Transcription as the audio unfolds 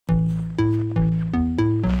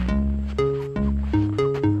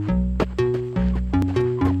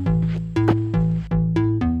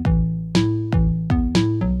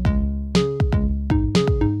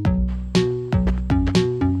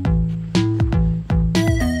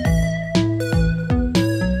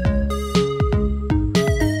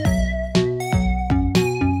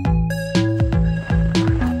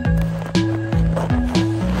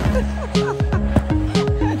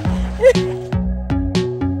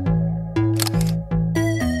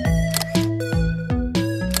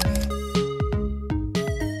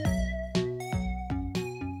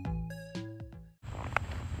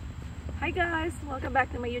welcome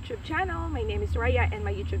back to my YouTube channel. My name is Raya and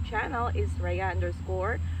my YouTube channel is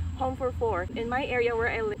Raya_Home for 4. In my area where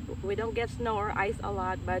I live, we don't get snow or ice a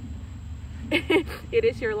lot, but it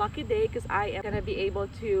is your lucky day because I am gonna be able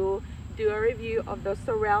to do a review of the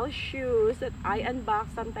Sorel shoes that I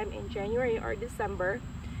unboxed sometime in January or December.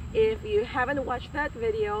 If you haven't watched that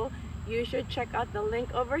video, you should check out the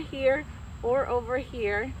link over here or over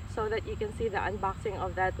here so that you can see the unboxing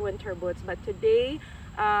of that winter boots. But today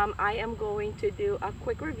I am going to do a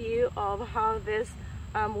quick review of how this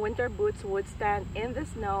winter boots would stand in the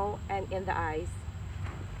snow and in the ice.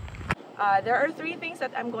 There are three things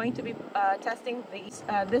that I'm going to be testing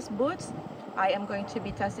these boots. I am going to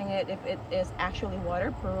be testing it if it is actually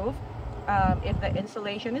waterproof, if the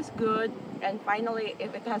insulation is good, and finally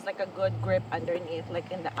if it has like a good grip underneath,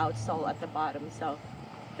 like in the outsole at the bottom. So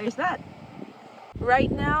there's that.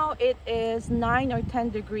 Right now it is 9 or 10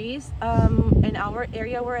 degrees in our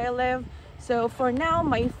area where I live. So for now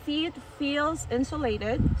my feet feels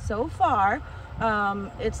insulated so far.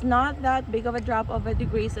 It's not that big of a drop of a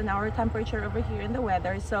degrees in our temperature over here in the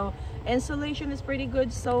weather, so insulation is pretty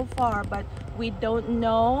good so far, but we don't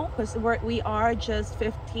know because we are just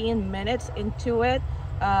 15 minutes into it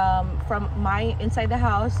from my inside the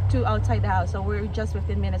house to outside the house. So we're just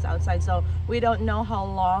 15 minutes outside, so we don't know how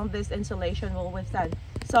long this insulation will withstand.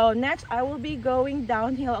 So next I will be going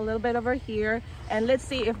downhill a little bit over here, and let's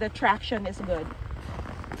see if the traction is good.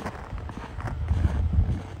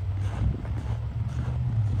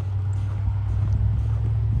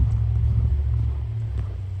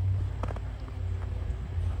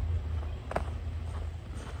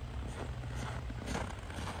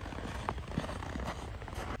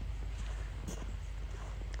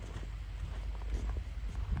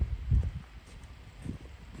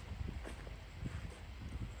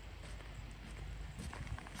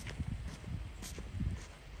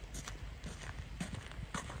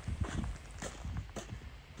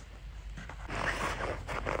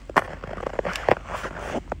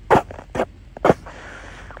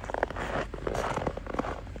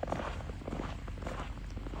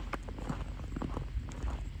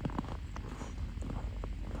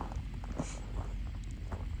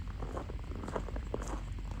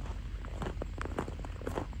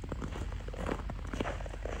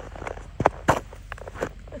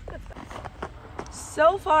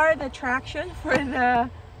 So far the traction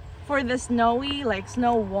for the snowy, like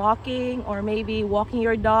snow walking or maybe walking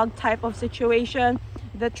your dog type of situation,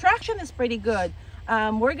 the traction is pretty good.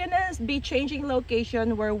 We're gonna be changing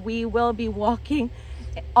location where we will be walking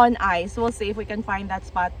on ice. We'll see if we can find that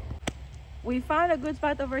spot. We found a good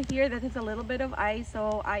spot over here that is a little bit of ice,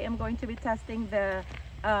 so I am going to be testing the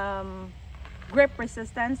grip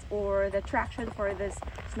resistance or the traction for this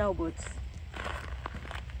snow boots.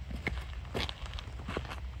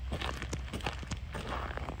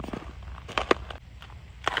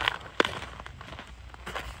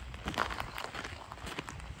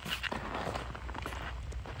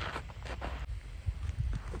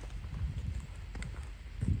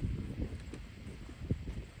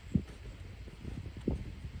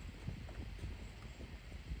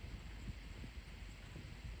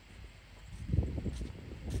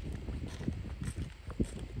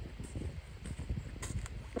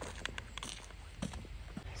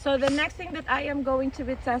 So the next thing that I am going to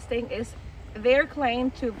be testing is their claim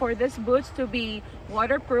for this boots to be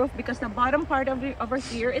waterproof, because the bottom part of over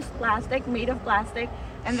here is plastic, made of plastic,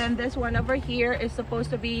 and then this one over here is supposed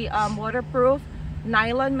to be waterproof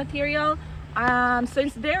nylon material.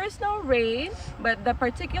 Since there is no rain, but the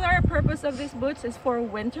particular purpose of these boots is for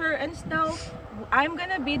winter and snow, I'm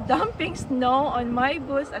gonna be dumping snow on my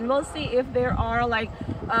boots, and we'll see if there are like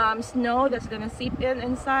snow that's gonna seep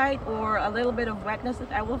inside, or a little bit of wetness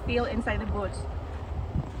that I will feel inside the boots.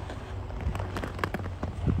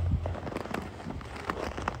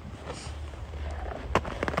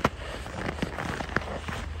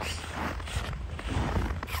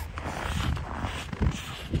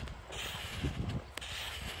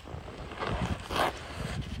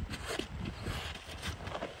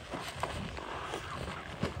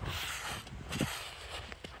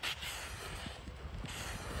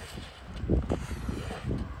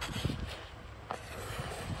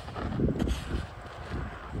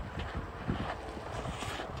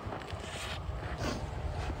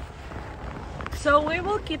 So we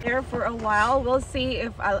will keep there for a while. We'll see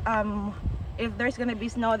if there's gonna be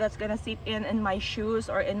snow that's gonna seep in my shoes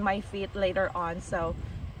or in my feet later on. So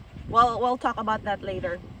we'll talk about that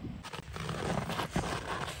later.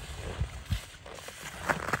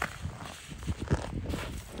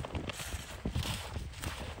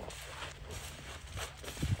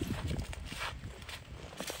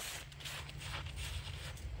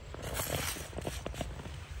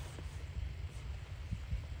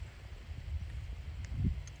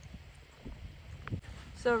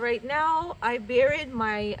 So right now, I buried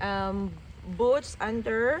my boots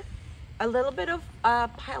under a little bit of a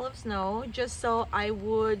pile of snow, just so I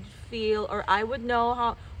would feel, or I would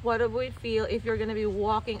know what it would feel if you're gonna be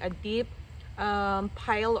walking a deep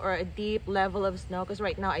pile or a deep level of snow, because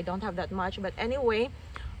right now I don't have that much. But anyway,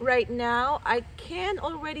 right now I can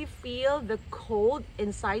already feel the cold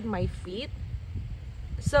inside my feet.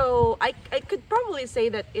 So I could probably say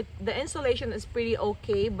that the insulation is pretty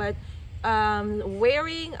okay, but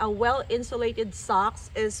wearing a well insulated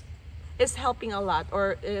socks is helping a lot,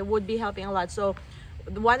 or it would be helping a lot. So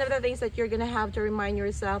one of the things that you're gonna have to remind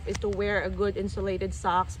yourself is to wear a good insulated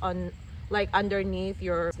socks on, like, underneath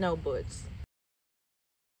your snow boots.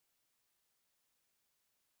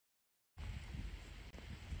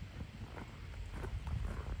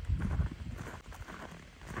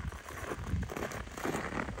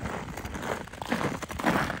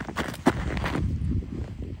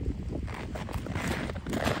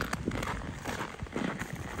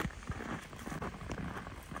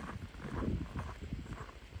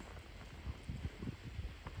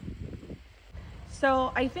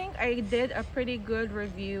 So I think I did a pretty good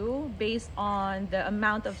review based on the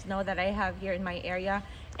amount of snow that I have here in my area.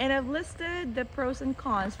 And I've listed the pros and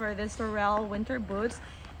cons for the Sorel winter boots.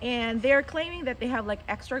 And they're claiming that they have like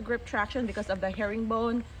extra grip traction because of the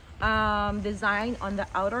herringbone design on the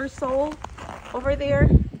outer sole over there.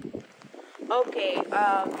 Okay,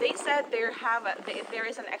 they said there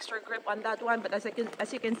is an extra grip on that one, but as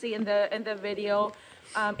you can see in the video,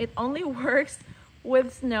 it only works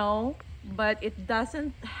with snow, but it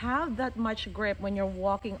doesn't have that much grip when you're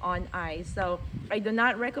walking on ice. So I do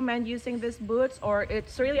not recommend using these boots, or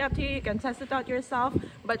it's really up to you. You can test it out yourself,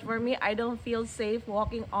 but for me, I don't feel safe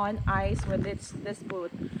walking on ice with this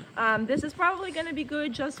boot. This is probably gonna be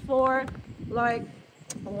good just for like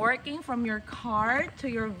working from your car to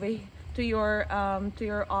your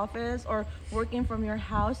office, or working from your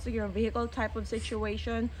house to your vehicle type of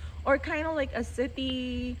situation, or kind of like a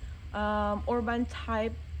city urban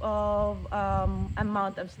type of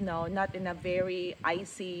amount of snow, not in a very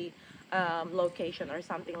icy location or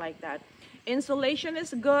something like that. Insulation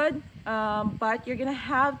is good, but you're gonna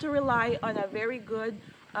have to rely on a very good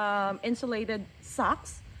insulated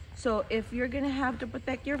socks. So if you're gonna have to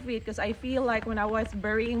protect your feet, because I feel like when I was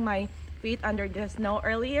burying my feet under the snow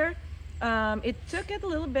earlier, it took it a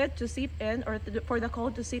little bit to seep in, or for the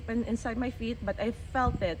cold to seep in inside my feet, but I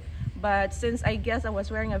felt it. But since I guess I was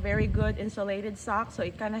wearing a very good insulated sock, so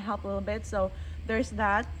it kind of helped a little bit. So there's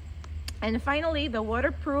that. And finally, the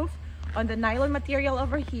waterproof on the nylon material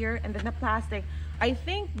over here, and then the plastic. I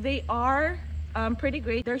think they are pretty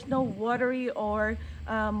great. There's no watery or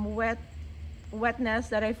wetness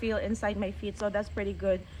that I feel inside my feet, so that's pretty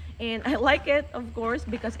good. And I like it, of course,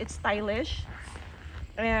 because it's stylish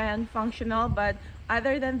and functional. But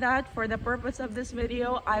other than that, for the purpose of this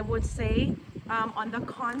video, I would say on the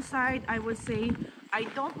con side, I would say I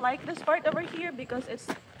don't like this part over here because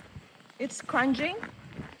it's crunching.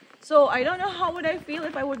 So I don't know how would I feel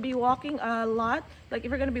if I would be walking a lot, like if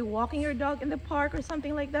you're gonna be walking your dog in the park or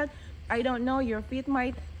something like that. I don't know, your feet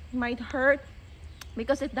might hurt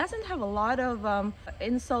because it doesn't have a lot of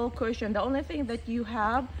insole cushion. The only thing that you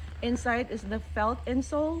have inside is the felt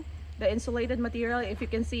insole, the insulated material. If you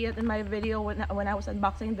can see it in my video when I was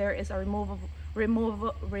unboxing, there is a removable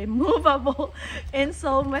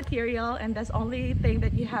insole material, and that's the only thing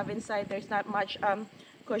that you have inside. There's not much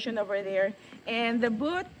cushion over there, and the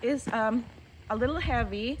boot is a little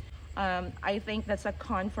heavy. I think that's a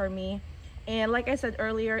con for me. And like I said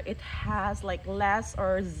earlier, it has like less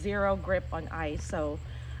or zero grip on ice. So,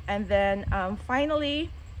 and then finally,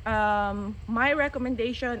 my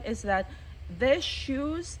recommendation is that this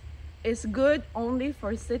shoes is good only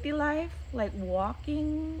for city life, like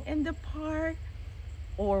walking in the park,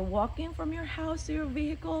 or walking from your house to your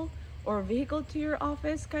vehicle, or vehicle to your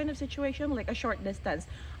office kind of situation, like a short distance.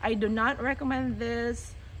 I do not recommend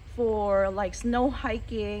this for like snow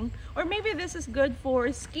hiking, or maybe this is good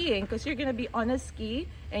for skiing because you're gonna be on a ski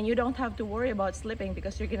and you don't have to worry about slipping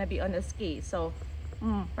because you're gonna be on a ski. So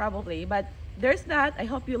probably, but there's that. I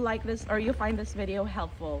hope you like this, or you find this video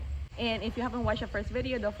helpful. And if you haven't watched the first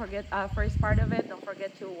video, don't forget first part of it, don't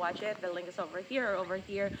forget to watch it. The link is over here or over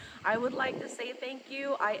here. I would like to say thank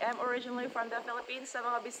you. I am originally from the Philippines. Sa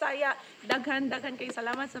mga Bisaya, daghan kayo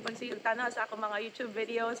salamat sa pagsigtanaw sa akong mga YouTube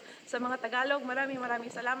videos. Sa mga Tagalog, maraming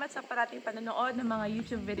salamat sa parating panonood ng mga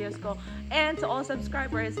YouTube videos ko. And to all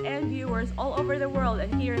subscribers and viewers all over the world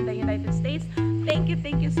and here in the United States, thank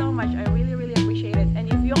you so much. I really appreciate it. And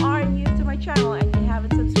if you are new to my channel and you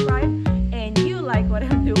haven't subscribed, and you like what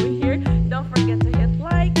I'm doing here,